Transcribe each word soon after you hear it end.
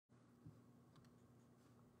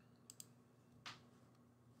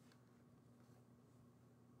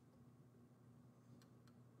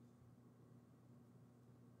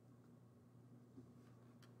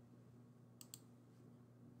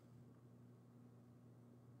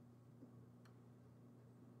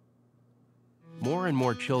and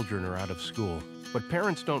more children are out of school, but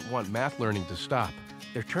parents don't want math learning to stop.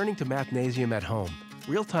 They're turning to Mathnasium at home.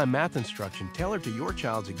 Real-time math instruction tailored to your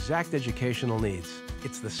child's exact educational needs.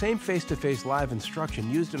 It's the same face-to-face live instruction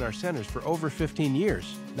used in our centers for over 15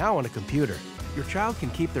 years, now on a computer. Your child can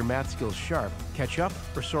keep their math skills sharp, catch up,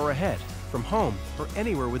 or soar ahead, from home or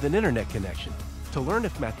anywhere with an internet connection. To learn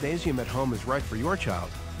if Mathnasium at home is right for your child,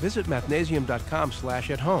 visit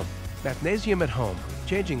mathnasium.com/at-home. Mathnasium at home,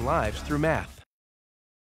 changing lives through math.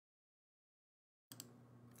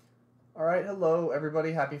 All right, hello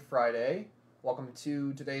everybody, happy Friday. Welcome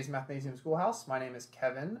to today's Mathnasium Schoolhouse. My name is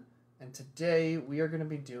Kevin, and today we are going to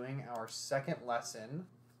be doing our second lesson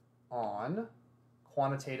on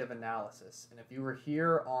quantitative analysis. And if you were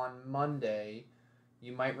here on Monday,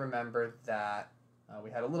 you might remember that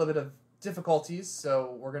we had a little bit of difficulties,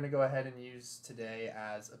 so we're going to go ahead and use today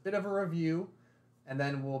as a bit of a review, and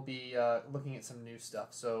then we'll be looking at some new stuff.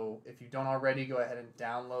 So if you don't already, go ahead and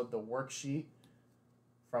download the worksheet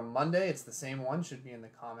from Monday. It's the same one, should be in the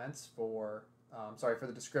comments for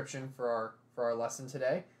the description for our lesson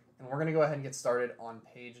today. And we're going to go ahead and get started on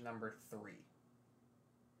page number 3.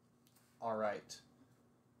 All right.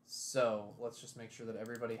 So let's just make sure that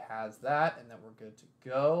everybody has that and that we're good to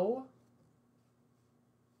go.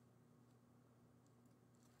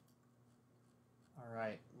 All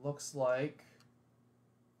right. Looks like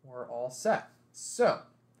we're all set. So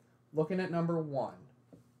looking at number 1.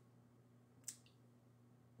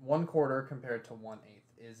 1/4 compared to 1/8.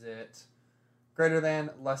 Is it greater than,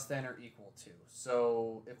 less than, or equal to?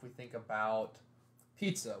 So if we think about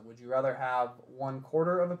pizza, would you rather have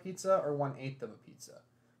 1/4 of a pizza or 1/8 of a pizza?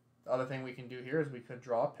 The other thing we can do here is we could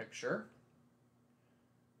draw a picture.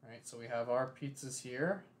 All right, so we have our pizzas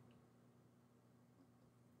here.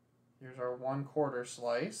 Here's our 1/4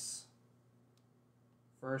 slice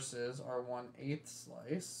versus our 1/8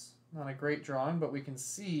 slice. Not a great drawing, but we can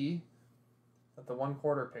see that the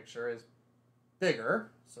 1/4 picture is bigger,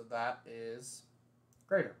 so that is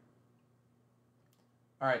greater.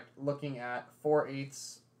 All right, looking at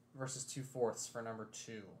 4/8 versus 2/4 for number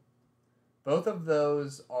 2. Both of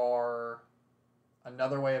those are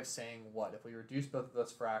another way of saying what? If we reduce both of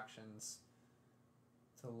those fractions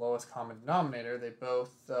to the lowest common denominator, they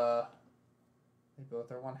both are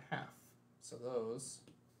 1/2. So those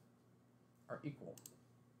are equal.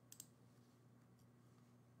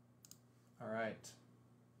 All right.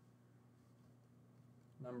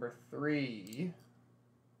 Number 3.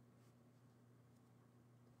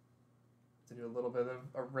 To do a little bit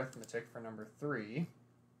of arithmetic for number 3.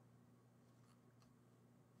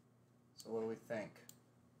 So what do we think?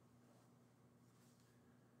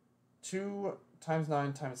 2 times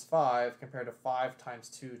 9 times 5 compared to 5 times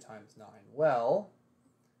 2 times 9. Well,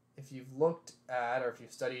 if you've looked at, or if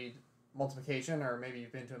you've studied multiplication, or maybe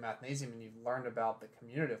you've been to a Mathnasium and you've learned about the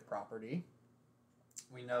commutative property,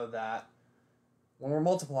 we know that when we're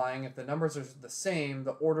multiplying, if the numbers are the same,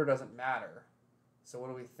 the order doesn't matter. So what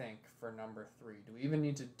do we think for number 3? Do we even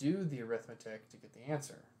need to do the arithmetic to get the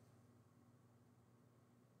answer?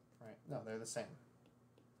 Right? No, they're the same.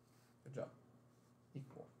 Good job.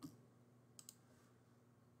 Equal.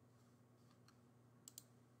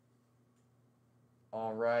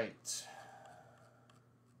 All right.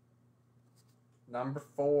 Number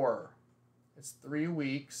 4. It's 3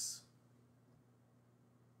 weeks.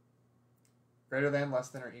 Greater than, less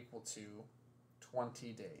than, or equal to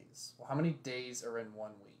 20 days. Well, how many days are in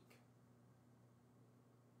 1 week?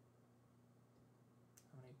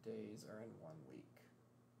 How many days are in 1 week?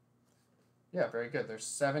 Yeah, very good. There's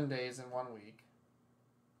 7 days in 1 week.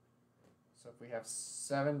 So if we have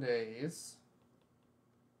 7 days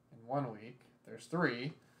in 1 week, there's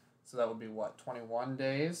 3. So that would be what? 21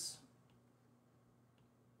 days?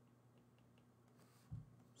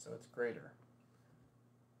 So it's greater.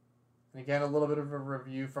 And again, a little bit of a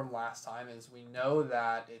review from last time is we know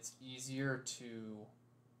that it's easier to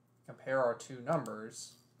compare our two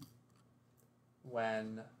numbers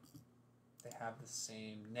when they have the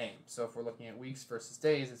same name. So if we're looking at weeks versus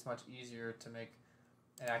days, it's much easier to make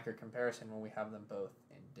an accurate comparison when we have them both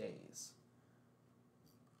in days.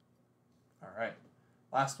 All right,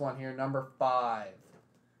 last one here, number 5.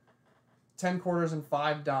 10/4 and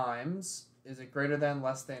 5 dimes. Is it greater than,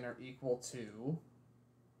 less than, or equal to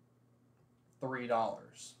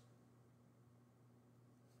 $3?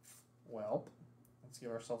 Well, let's give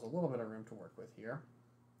ourselves a little bit of room to work with here.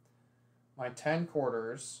 My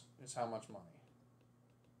 10/4 is how much money?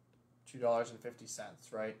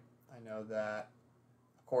 $2.50, right? I know that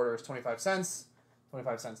a quarter is 25 cents.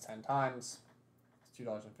 25 cents 10 times. It's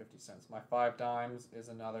 $2.50. My 5 dimes is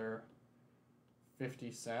another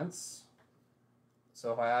 50 cents.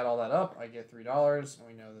 So if I add all that up, I get $3, and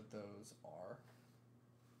we know that those are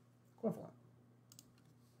equivalent.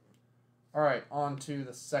 All right, on to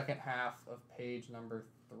the second half of page number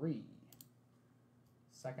 3.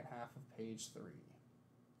 Second half of page 3.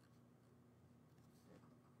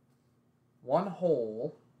 1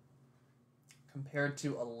 whole compared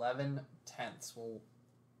to 11 tenths. Well,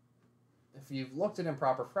 if you've looked at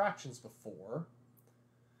improper fractions before,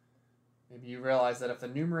 maybe you realize that if the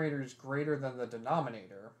numerator is greater than the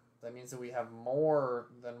denominator, that means that we have more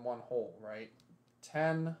than 1 whole, right?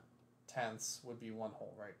 10 tenths would be 1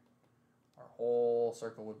 whole, right? Our whole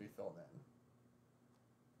circle would be filled in.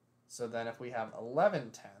 So then if we have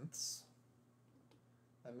 11 tenths,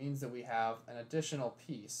 that means that we have an additional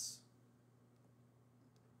piece.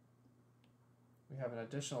 We have an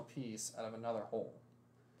additional piece out of another whole.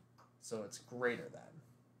 So it's greater than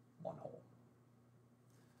 1 whole.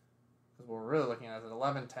 Because what we're really looking at is that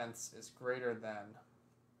 11 tenths is greater than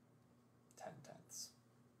 10 tenths.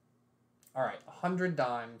 All right, 100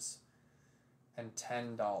 dimes and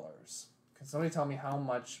 $10. Can somebody tell me how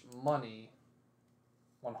much money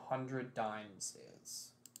 100 dimes is?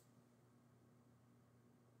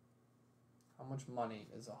 How much money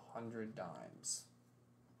is 100 dimes?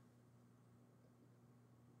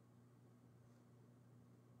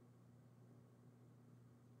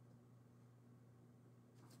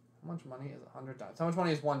 How much money is 100 dimes? How much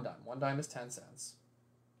money is 1 dime? 1 dime is 10 cents.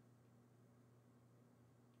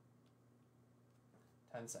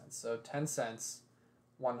 10 cents. So 10 cents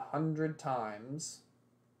 100 times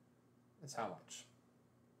is how much?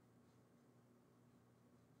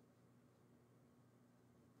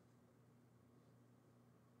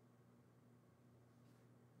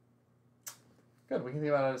 Good, we can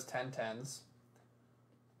think about it as 10 tens.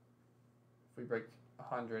 If we break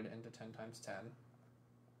 100 into 10 times 10.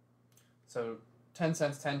 So 10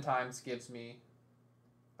 cents 10 times gives me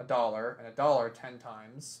 $1, and $1 10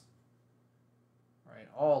 times. Right,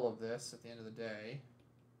 all of this at the end of the day,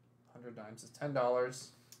 100 dimes is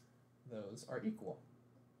 $10. Those are equal.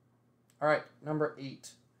 All right, number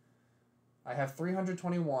 8. I have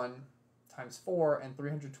 321 times 4 and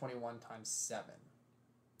 321 times 7.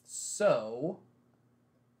 So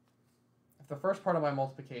if the first part of my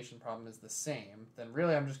multiplication problem is the same, then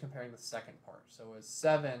really I'm just comparing the second part. So is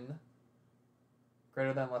 7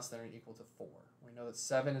 greater than, less than, or equal to 4? We know that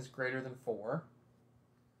 7 is greater than 4.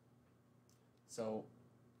 So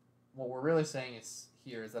what we're really saying is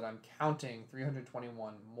here is that I'm counting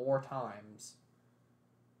 321 more times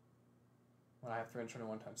when I have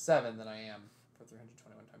 321 times 7 than I am for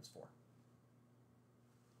 321 times 4.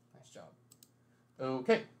 Nice job.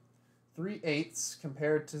 Okay, 3/8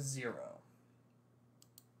 compared to 0.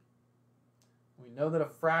 We know that a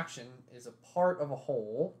fraction is a part of a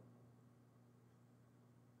whole,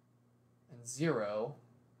 and 0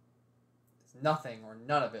 is nothing or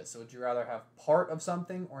none of it. So would you rather have part of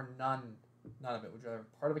something or none of it? Would you rather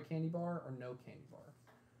have part of a candy bar or no candy bar?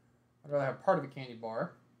 I'd rather have part of a candy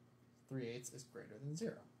bar. 3/8 is greater than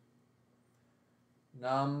 0.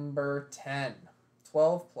 Number 10.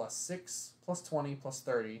 12 plus 6 plus 20 plus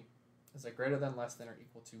 30. Is it greater than, less than, or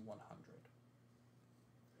equal to 100?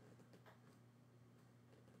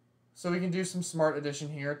 So we can do some smart addition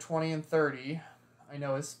here. 20 and 30, I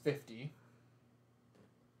know, is 50.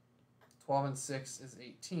 12 and 6 is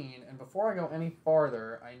 18. And before I go any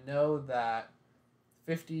farther, I know that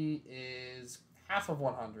 50 is half of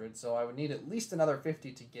 100, so I would need at least another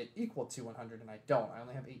 50 to get equal to 100, and I don't. I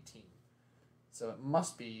only have 18. So it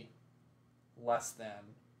must be less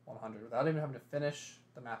than 100. Without even having to finish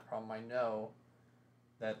the math problem, I know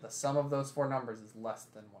that the sum of those 4 numbers is less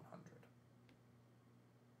than 100.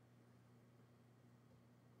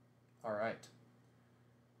 All right.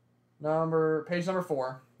 Page number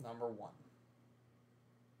 4, number 1.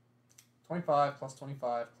 25 plus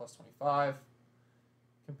 25 plus 25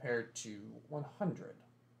 compared to 100.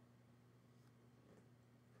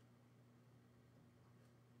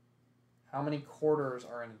 How many quarters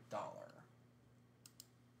are in a dollar?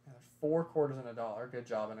 And there's 4 quarters in a dollar. Good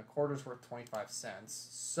job. And a quarter's worth 25 cents.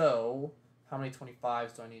 So how many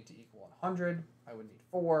 25s do I need to equal 100? I would need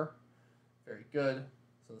 4. Very good.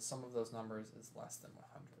 So the sum of those numbers is less than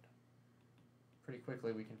 100. Pretty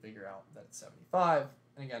quickly we can figure out that it's 75.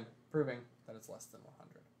 And again, proving that it's less than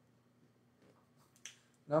 100.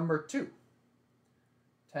 Number 2.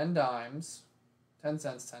 10 dimes, 10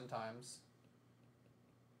 cents 10 times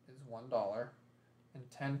is $1. And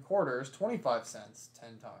 10 quarters, 25 cents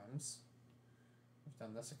 10 times, we've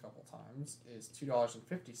done this a couple times, is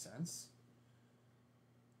 $2.50.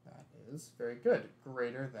 That is very good.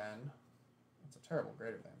 Greater than, it's a terrible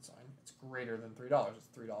greater than sign. It's greater than $3. It's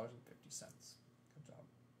 $3.50. Good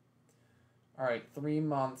All right, 3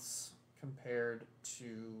 months compared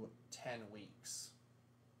to 10 weeks.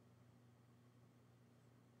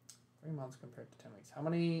 3 months compared to 10 weeks. How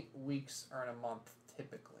many weeks are in a month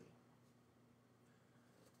typically?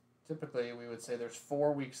 Typically, we would say there's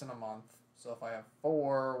 4 weeks in a month. So if I have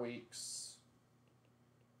 4 weeks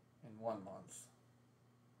in 1 month,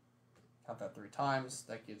 count that 3 times,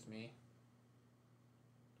 that gives me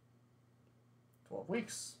 12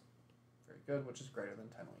 weeks. Very good, which is greater than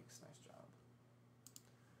 10 weeks. Nice job.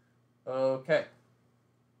 Okay.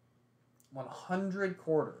 100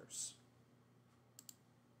 quarters.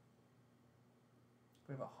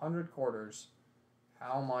 We have 100 quarters.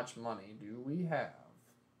 How much money do we have?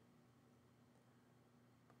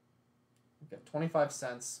 We get 25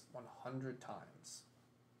 cents 100 times.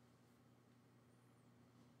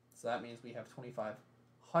 So that means we have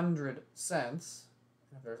 2,500 cents.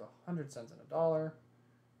 And if there's 100 cents in a dollar,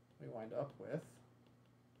 we wind up with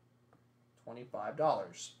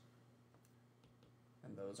 $25.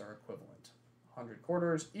 And those are equivalent. 100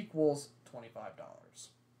 quarters equals $25.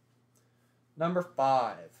 Number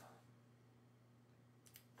 5.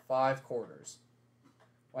 5 quarters.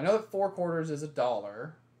 Well, I know that 4 quarters is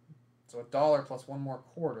 $1. So $1 plus 1 more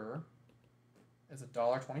quarter is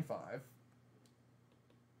 $1.25.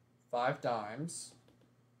 5 dimes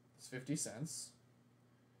is 50 cents.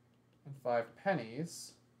 And 5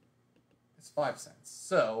 pennies is 5 cents.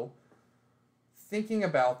 So, thinking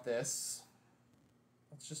about this,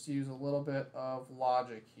 let's just use a little bit of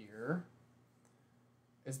logic here.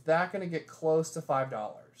 Is that going to get close to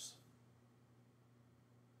 $5?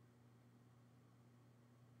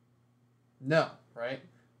 No, right?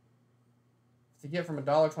 To get from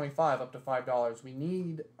 $1.25 up to $5, we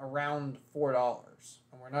need around $4.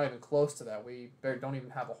 And we're not even close to that. We don't even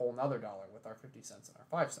have a whole nother dollar with our 50 cents and our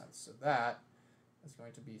 5 cents. So that is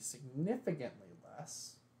going to be significantly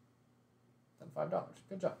less than $5.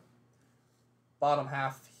 Good job. Bottom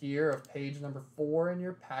half here of page number 4 in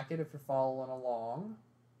your packet if you're following along.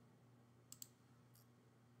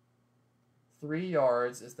 3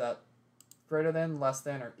 yards is that greater than, less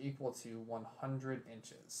than, or equal to 100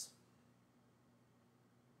 inches.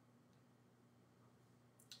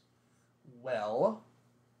 Well,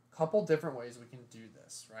 a couple different ways we can do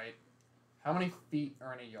this, right? How many feet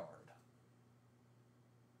are in a yard?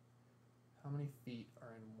 How many feet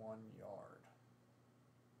are in 1 yard?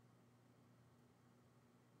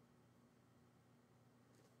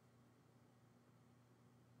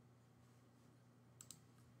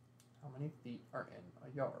 How many feet are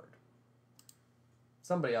in a yard?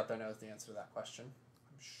 Somebody out there knows the answer to that question.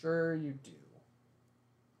 I'm sure you do.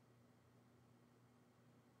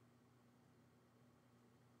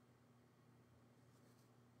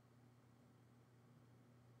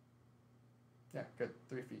 Yeah, good.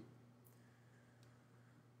 3 feet.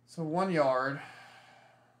 So 1 yard.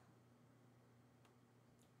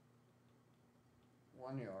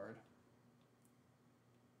 1 yard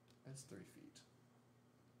is 3 feet.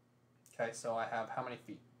 Okay, so I have how many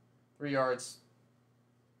feet? 3 yards.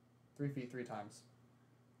 3 feet 3 times.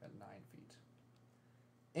 At 9 feet.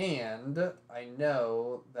 And I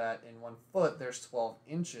know that in 1 foot there's 12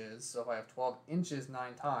 inches. So if I have 12 inches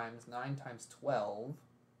 9 times, 9 times 12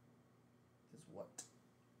 is what?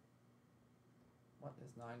 What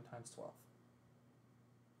is 9 times 12?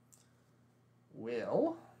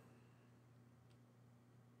 Well,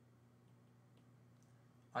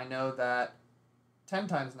 I know that 10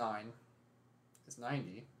 times 9 is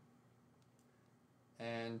 90.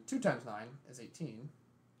 And 2 times 9 is 18.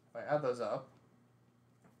 If I add those up,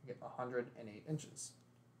 I get 108 inches.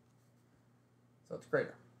 So it's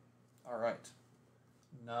greater. All right.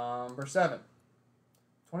 Number 7.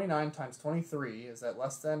 29 times 23, is that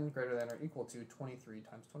less than, greater than, or equal to 23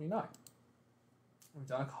 times 29? We've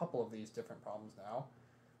done a couple of these different problems now,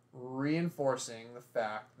 reinforcing the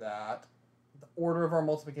fact that the order of our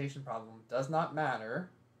multiplication problem does not matter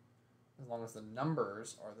as long as the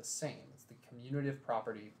numbers are the same. It's the commutative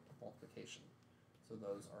property of multiplication. So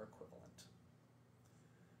those are equivalent.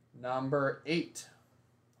 Number 8.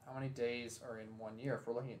 How many days are in 1 year? If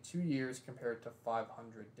we're looking at 2 years compared to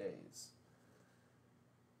 500 days.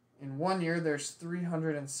 In 1 year, there's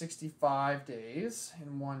 365 days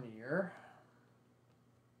in 1 year.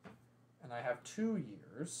 And I have 2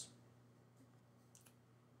 years.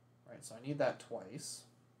 Right, so I need that twice.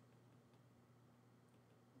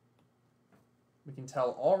 We can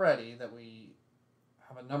tell already that we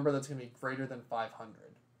have a number that's going to be greater than 500.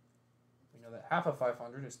 We know that half of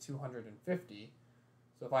 500 is 250.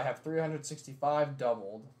 So if I have 365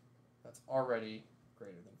 doubled, that's already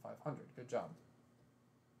greater than 500. Good job.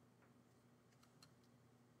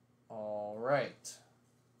 All right.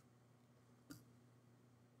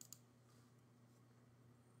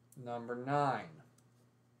 Number 9.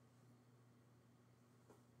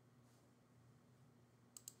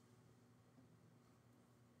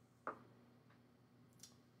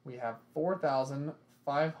 We have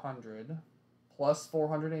 4,500 plus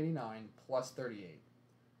 489 plus 38.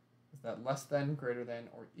 Is that less than, greater than,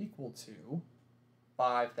 or equal to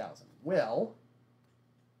 5,000? Well,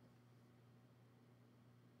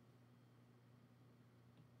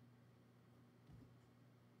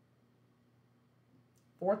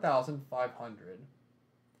 $4,500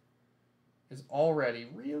 is already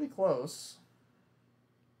really close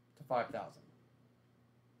to 5,000.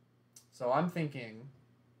 So I'm thinking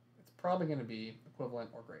it's probably going to be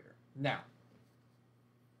equivalent or greater. Now,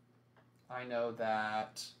 I know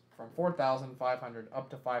that from 4,500 up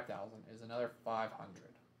to 5,000 is another 500.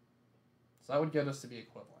 So that would get us to be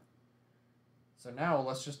equivalent. So now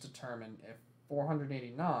let's just determine if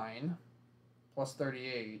 489 plus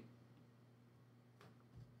 38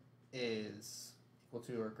 is equal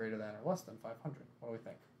to or greater than or less than 500. What do we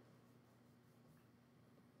think?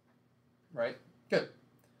 Right? Good.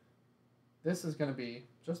 This is going to be,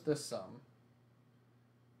 just this sum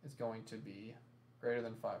is going to be greater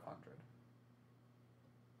than 500.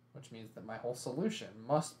 Which means that my whole solution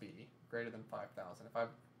must be greater than 5,000. If I'm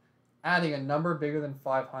adding a number bigger than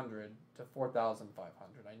 500 to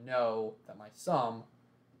 4,500, I know that my sum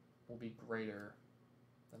will be greater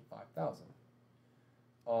than 5,000.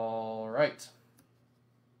 All right.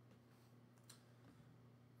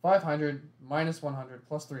 500 minus 100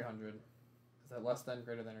 plus 300, is that less than,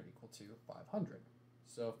 greater than, or equal to 500?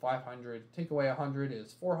 So 500, take away 100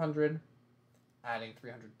 is 400. Adding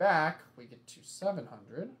 300 back, we get to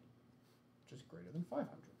 700, which is greater than 500.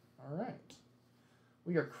 All right.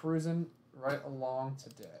 We are cruising right along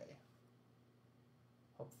today.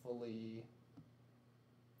 Hopefully,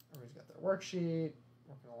 everybody's got their worksheet,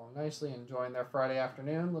 working along nicely, enjoying their Friday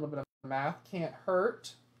afternoon. A little bit of math can't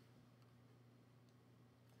hurt.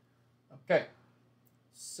 Okay,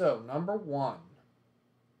 so number 1,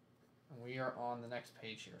 and we are on the next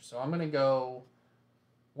page here. So I'm going to go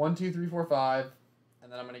 1, 2, 3, 4, 5,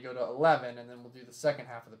 and then I'm going to go to 11, and then we'll do the second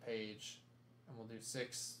half of the page, and we'll do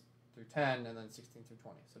 6 through 10, and then 16 through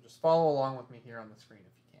 20. So just follow along with me here on the screen if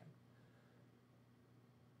you can.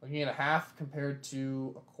 Looking at a half compared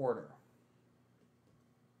to a quarter.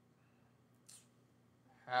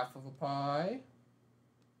 Half of a pie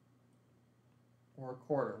or a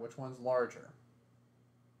quarter? Which one's larger?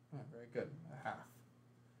 Very good, a half.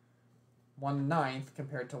 1/9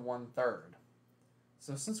 compared to 1/3.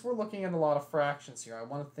 So since we're looking at a lot of fractions here, I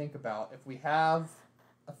want to think about if we have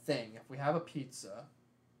a thing, if we have a pizza,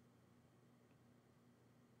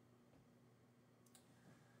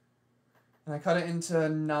 and I cut it into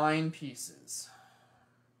 9 pieces.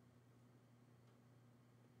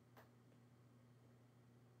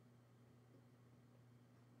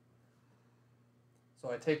 So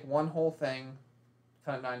I take one whole thing,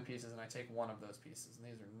 cut it 9 pieces, and I take one of those pieces. And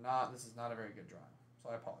this is not a very good drawing, so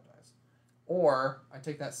I apologize. Or I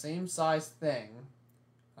take that same size thing,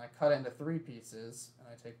 and I cut it into 3 pieces, and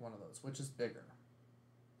I take one of those. Which is bigger?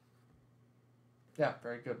 Yeah,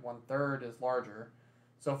 very good. 1/3 is larger.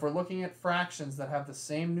 So if we're looking at fractions that have the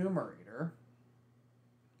same numerator,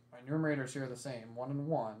 my numerators here are the same, 1 and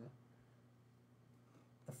 1.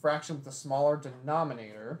 The fraction with the smaller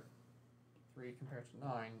denominator, 3 compared to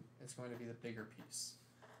 9, is going to be the bigger piece.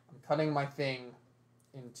 I'm cutting my thing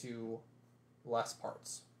into less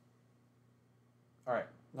parts. All right,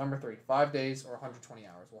 number 3, 5 days or 120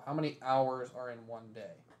 hours. Well, how many hours are in one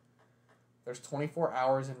day? There's 24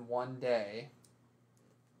 hours in one day.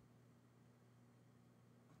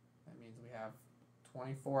 That means we have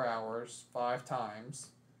 24 hours 5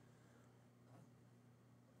 times.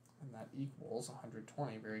 And that equals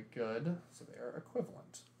 120. Very good. So they are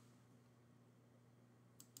equivalent.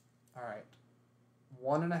 All right.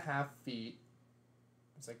 1.5 feet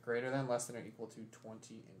is like greater than, less than, or equal to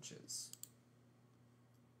 20 inches.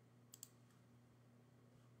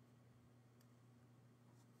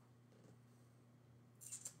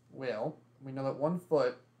 Well, we know that 1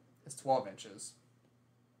 foot is 12 inches.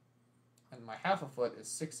 And my half a foot is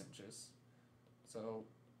 6 inches. So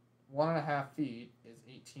 1.5 feet is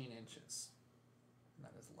 18 inches. And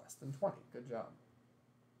that is less than 20. Good job.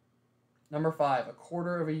 Number 5, a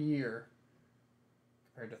quarter of a year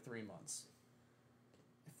compared to 3 months.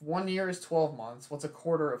 If 1 year is 12 months, what's a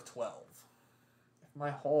quarter of 12? If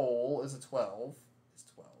my whole is 12,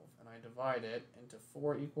 and I divide it into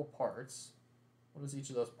 4 equal parts, what does each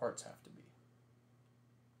of those parts have to be?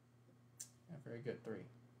 Yeah, very good, 3.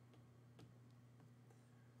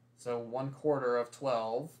 So 1/4 of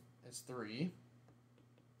 12 is 3.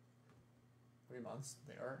 3 months,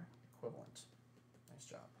 they are equivalent. Nice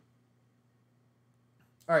job.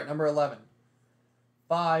 All right, number 11.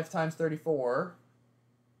 5 times 34, or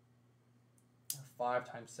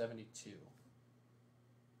 5 times 72.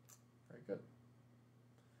 Very good.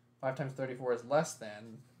 5 times 34 is less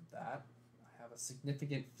than that. I have a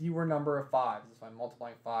significant fewer number of 5s if I'm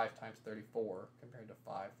multiplying 5 times 34 compared to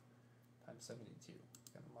 5 times 72.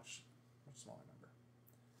 Got a much smaller number.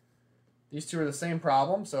 These two are the same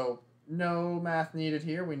problem, so no math needed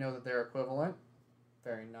here. We know that they're equivalent.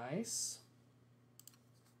 Very nice.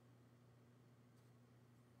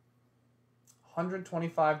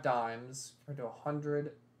 125 dimes compared to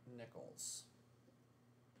 100 nickels.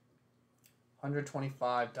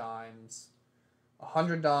 125 dimes.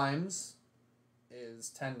 100 dimes is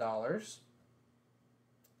 $10.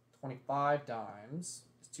 25 dimes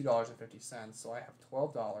is $2.50. So I have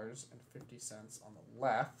 $12.50 on the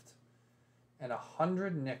left. And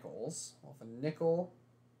 100 nickels, well, if a nickel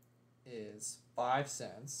is 5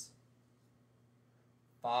 cents,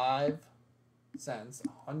 5 cents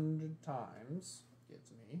 100 times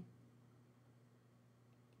gives me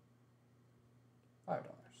 $5.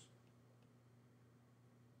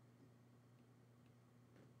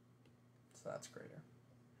 So that's greater.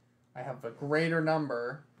 I have a greater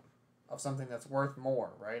number of something that's worth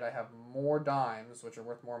more, right? I have more dimes, which are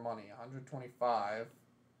worth more money. 125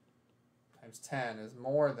 times 10 is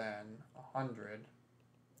more than 100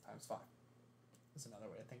 times 5. That's another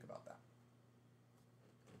way to think about that.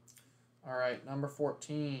 All right, number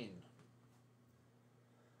 14.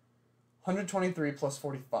 123 plus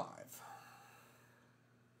 45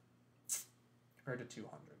 compared to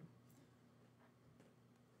 200.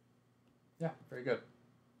 Yeah, very good.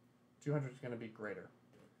 200 is going to be greater.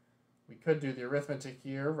 We could do the arithmetic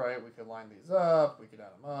here, right? We could line these up. We could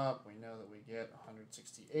add them up. We know that we get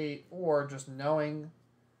 168. Or just knowing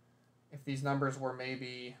if these numbers were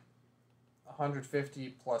maybe 150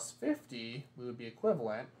 plus 50, we would be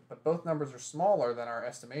equivalent. But both numbers are smaller than our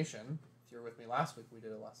estimation. If you were with me last week, we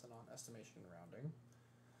did a lesson on estimation and rounding.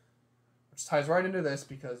 Which ties right into this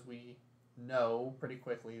because we know pretty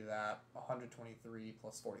quickly that 123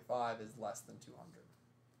 plus 45 is less than 200.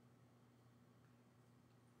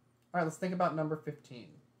 All right, let's think about number 15.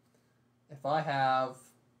 If I have,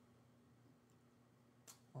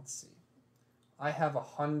 let's see, I have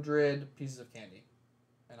 100 pieces of candy,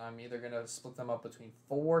 and I'm either going to split them up between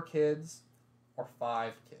 4 kids or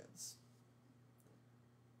 5 kids.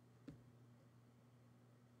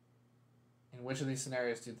 In which of these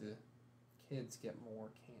scenarios do the kids get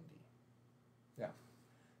more candy? Yeah.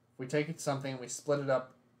 If we take something and we split it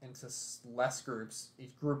up into less groups,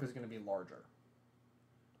 each group is going to be larger.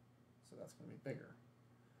 So that's going to be bigger.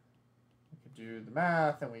 We could do the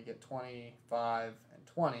math and we get 25 and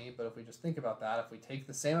 20, but if we just think about that, if we take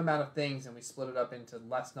the same amount of things and we split it up into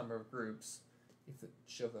less number of groups,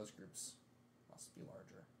 each of those groups must be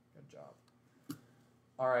larger. Good job.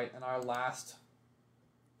 All right, and our last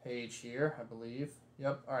page here, I believe.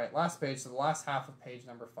 Yep, all right, last page, so the last half of page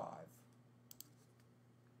number 5.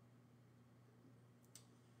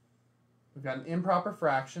 We've got an improper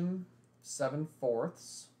fraction,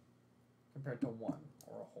 7/4 compared to 1,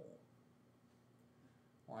 or a whole.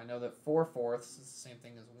 Well, I know that 4/4 is the same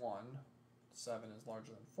thing as 1. 7 is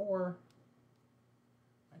larger than 4.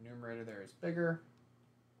 My numerator there is bigger,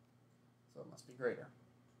 so it must be greater.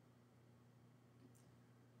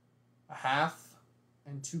 1/2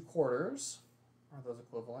 and 2/4 are those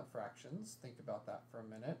equivalent fractions. Think about that for a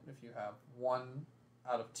minute. If you have 1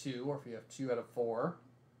 out of 2, or if you have 2 out of 4,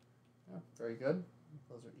 yeah, very good.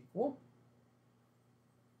 Those are equal.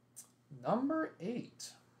 Number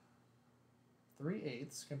 8.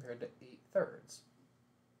 3/8 compared to 8/3.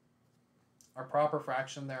 Our proper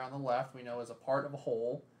fraction there on the left we know is a part of a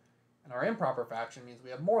whole, and our improper fraction means we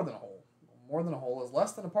have more than a whole. More than a whole is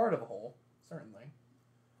less than a part of a whole, certainly.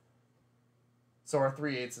 So our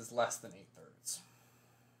 3/8 is less than 8/3.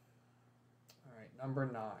 All right, number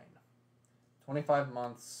 9. 25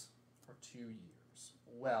 months for 2 years.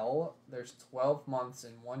 Well, there's 12 months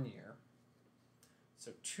in 1 year.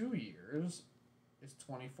 So 2 years is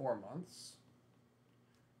 24 months.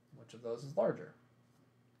 Which of those is larger?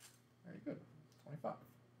 Very good, 25.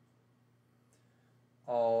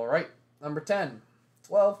 All right, number 10.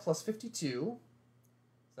 12 plus 52.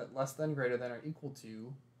 Is that less than, greater than, or equal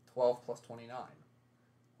to 12 plus 29?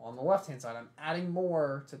 Well, on the left-hand side, I'm adding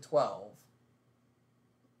more to 12.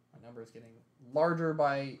 My number is getting larger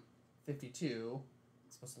by 52.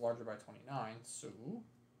 It's supposed to be larger by 29, so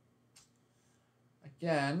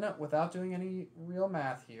again, without doing any real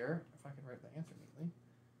math here, if I could write the answer neatly,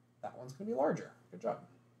 that one's going to be larger. Good job.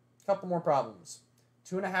 A couple more problems.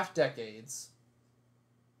 2.5 decades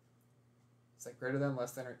Is that greater than,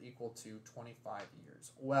 less than, or equal to 25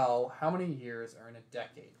 years? Well, how many years are in a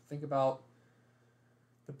decade? Think about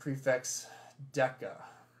the prefix deca.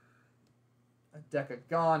 A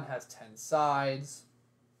decagon has 10 sides.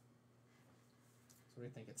 So what do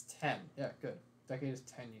you think? It's 10. Yeah, good. Decade is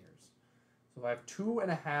 10 years. So if I have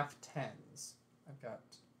 2.5 tens, I've got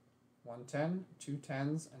 1 10, 2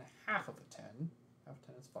 tens, and a half of a 10. Half a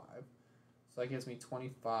 10 is 5. So that gives me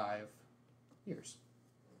 25 years.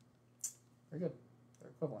 Very good. They're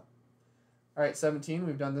equivalent. All right, 17.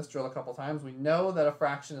 We've done this drill a couple times. We know that a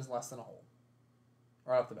fraction is less than a whole.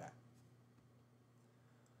 Right off the bat.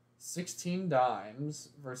 16 dimes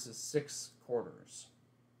versus 6 quarters.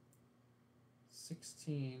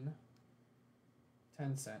 16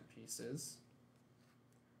 10-cent pieces.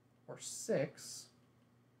 Or 6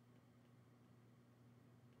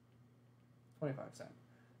 25-cent.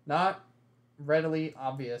 Not readily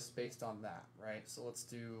obvious based on that, right? So let's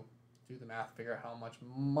do the math, figure out how much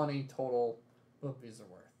money total both of these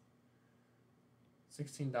are worth.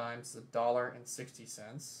 16 dimes is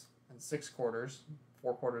 $1.60, and 6 quarters,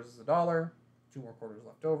 4 quarters is $1, 2 more quarters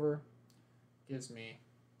left over, gives me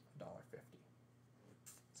 $1.50.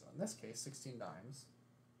 So in this case, 16 dimes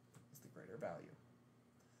is the greater value.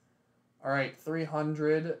 All right,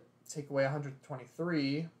 300 take away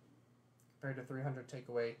 123 compared to 300 take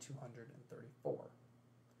away 234.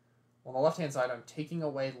 Well, on the left-hand side, I'm taking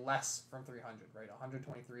away less from 300, right?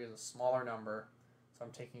 123 is a smaller number, so I'm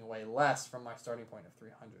taking away less from my starting point of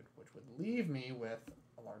 300, which would leave me with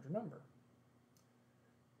a larger number.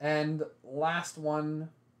 And last one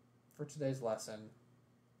for today's lesson,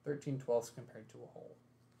 13/12 compared to a whole.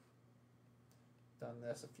 Done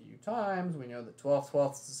this a few times. We know that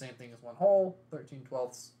 12/12 is the same thing as 1 whole.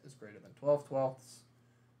 13/12 is greater than 12/12.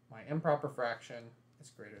 My improper fraction is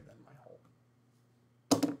greater than my whole.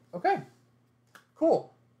 Okay,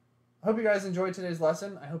 cool. I hope you guys enjoyed today's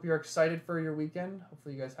lesson. I hope you're excited for your weekend.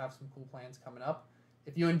 Hopefully you guys have some cool plans coming up.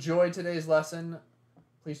 If you enjoyed today's lesson,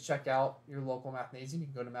 please check out your local Mathnasium. You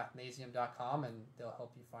can go to mathnasium.com and they'll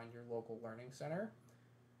help you find your local learning center.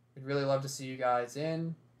 We'd really love to see you guys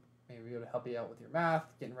in. Maybe be able to help you out with your math,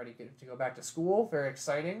 getting ready to go back to school. Very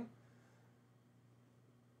exciting.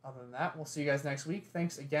 Other than that, we'll see you guys next week.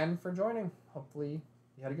 Thanks again for joining. Hopefully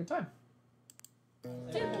you had a good time.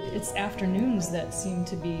 It's afternoons that seem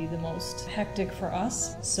to be the most hectic for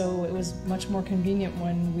us, so it was much more convenient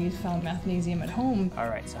when we found Mathnasium at home. All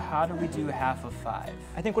right, so how do we do half of 5?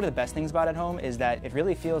 I think one of the best things about at home is that it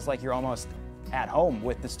really feels like you're almost at home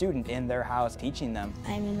with the student in their house teaching them.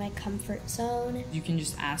 I'm in my comfort zone. You can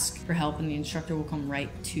just ask for help and the instructor will come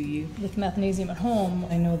right to you. With Mathnasium at home,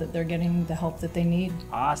 I know that they're getting the help that they need.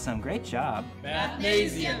 Awesome, great job.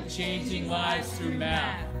 Mathnasium, changing lives through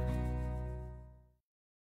math.